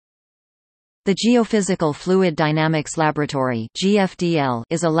The Geophysical Fluid Dynamics Laboratory (GFDL)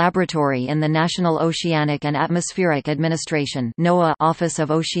 is a laboratory in the National Oceanic and Atmospheric Administration (NOAA) Office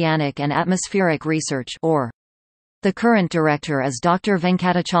of Oceanic and Atmospheric Research (OR). The current director is Dr.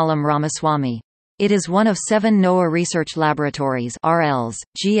 Venkatachalam Ramaswamy. It is one of 7 NOAA research laboratories (RLs).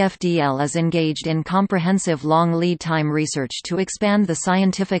 GFDL is engaged in comprehensive long lead time research to expand the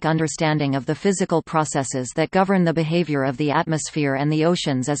scientific understanding of the physical processes that govern the behavior of the atmosphere and the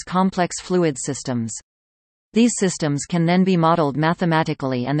oceans as complex fluid systems. These systems can then be modeled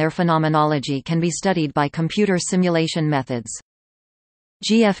mathematically and their phenomenology can be studied by computer simulation methods.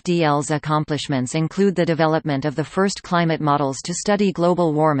 GFDL's accomplishments include the development of the first climate models to study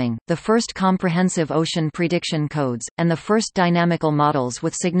global warming, the first comprehensive ocean prediction codes, and the first dynamical models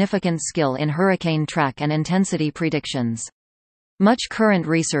with significant skill in hurricane track and intensity predictions. Much current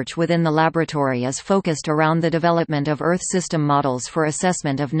research within the laboratory is focused around the development of Earth system models for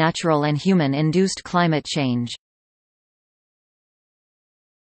assessment of natural and human-induced climate change.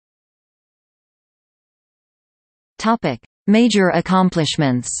 Major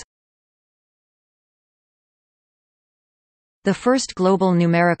accomplishments. The first global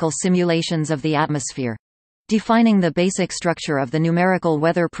numerical simulations of the atmosphere, defining the basic structure of the numerical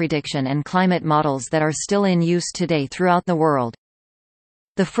weather prediction and climate models that are still in use today throughout the world.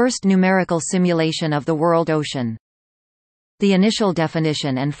 The first numerical simulation of the world ocean. The initial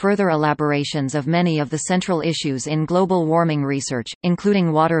definition and further elaborations of many of the central issues in global warming research,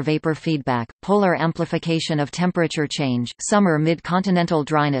 including water vapor feedback, polar amplification of temperature change, summer mid-continental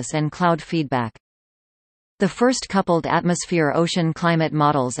dryness and cloud feedback. The first coupled atmosphere-ocean climate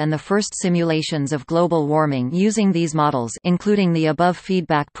models and the first simulations of global warming using these models, including the above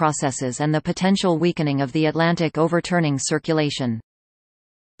feedback processes and the potential weakening of the Atlantic overturning circulation.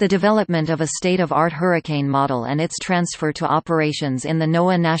 The development of a state-of-art hurricane model and its transfer to operations in the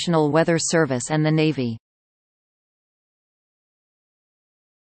NOAA National Weather Service and the Navy.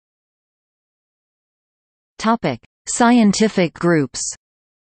 Scientific groups.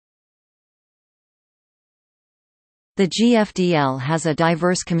 The GFDL has a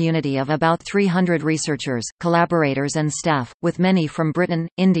diverse community of about 300 researchers, collaborators and staff, with many from Britain,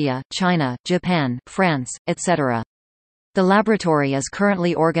 India, China, Japan, France, etc. The laboratory is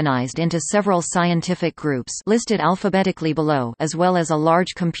currently organized into several scientific groups listed alphabetically below, as well as a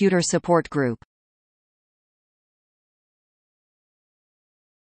large computer support group.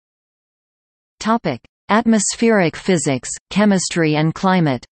 Topic: Atmospheric physics, chemistry and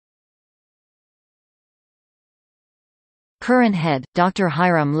climate. Current head, Dr.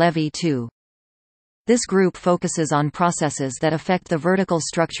 Hiram Levy II. This group focuses on processes that affect the vertical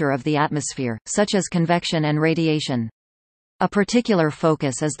structure of the atmosphere, such as convection and radiation. A particular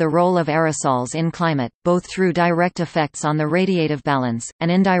focus is the role of aerosols in climate, both through direct effects on the radiative balance, and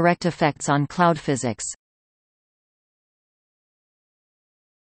indirect effects on cloud physics.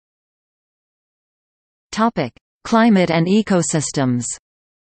 Climate and ecosystems.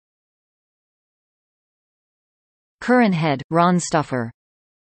 Current head, Ron Stuffer.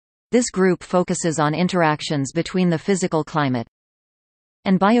 This group focuses on interactions between the physical climate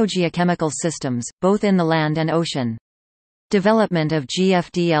and biogeochemical systems, both in the land and ocean. Development of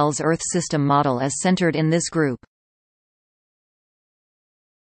GFDL's Earth system model is centered in this group.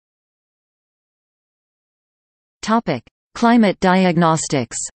 Climate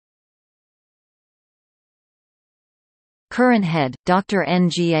diagnostics. Current head, Dr.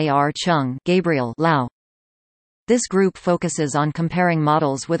 Ngar Chung Gabriel Lau. This group focuses on comparing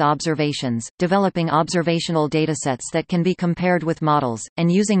models with observations, developing observational datasets that can be compared with models, and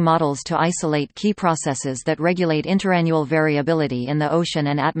using models to isolate key processes that regulate interannual variability in the ocean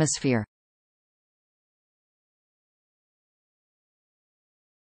and atmosphere.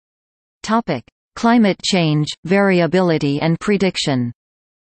 Climate change, variability and prediction.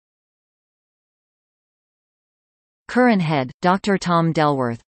 Current head, Dr. Tom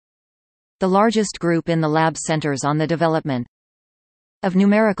Delworth. The largest group in the lab centers on the development of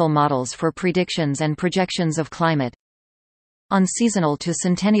numerical models for predictions and projections of climate on seasonal to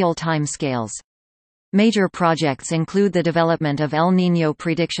centennial time scales. Major projects include the development of El Niño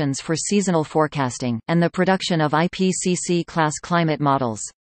predictions for seasonal forecasting, and the production of IPCC-class climate models.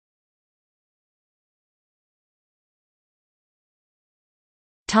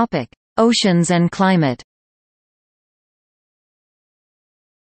 Oceans and climate.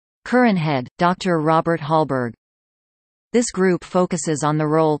 Current head, Dr. Robert Hallberg. This group focuses on the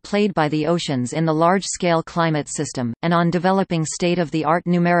role played by the oceans in the large-scale climate system, and on developing state-of-the-art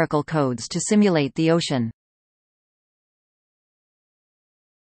numerical codes to simulate the ocean.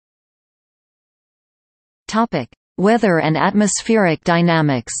 Weather and atmospheric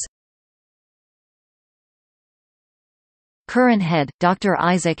dynamics. Current head, Dr.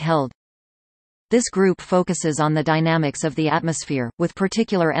 Isaac Held. This group focuses on the dynamics of the atmosphere, with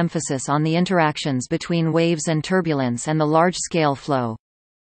particular emphasis on the interactions between waves and turbulence and the large-scale flow.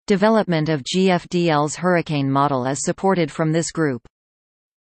 Development of GFDL's hurricane model is supported from this group.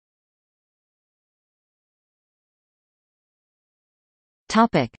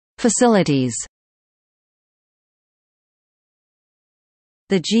 Facilities.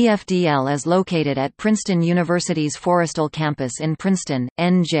 The GFDL is located at Princeton University's Forrestal campus in Princeton,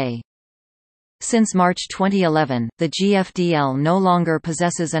 NJ. Since March 2011, the GFDL no longer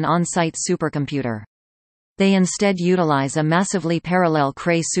possesses an on-site supercomputer. They instead utilize a massively parallel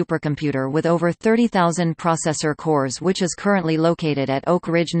Cray supercomputer with over 30,000 processor cores, which is currently located at Oak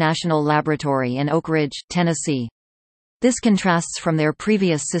Ridge National Laboratory in Oak Ridge, Tennessee. This contrasts from their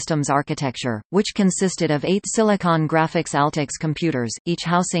previous systems architecture, which consisted of 8 Silicon Graphics Altix computers, each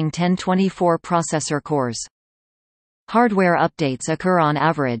housing 1024 processor cores. Hardware updates occur on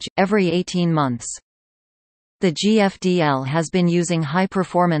average, every 18 months. The GFDL has been using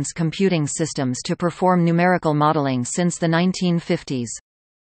high-performance computing systems to perform numerical modeling since the 1950s.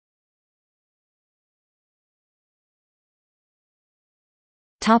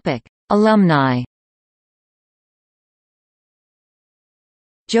 Alumni.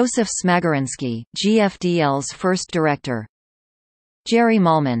 Joseph Smagorinsky, GFDL's first director. Jerry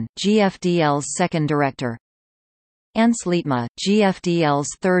Malman, GFDL's second director. Ance Lietma, GFDL's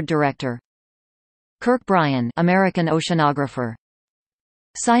third director. Kirk Bryan, American oceanographer.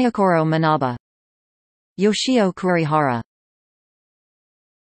 Sayakoro Manaba. Yoshio Kurihara.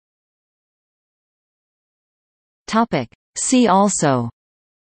 See also: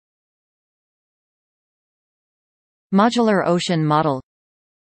 Modular Ocean Model,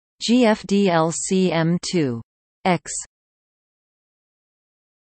 GFDL CM2X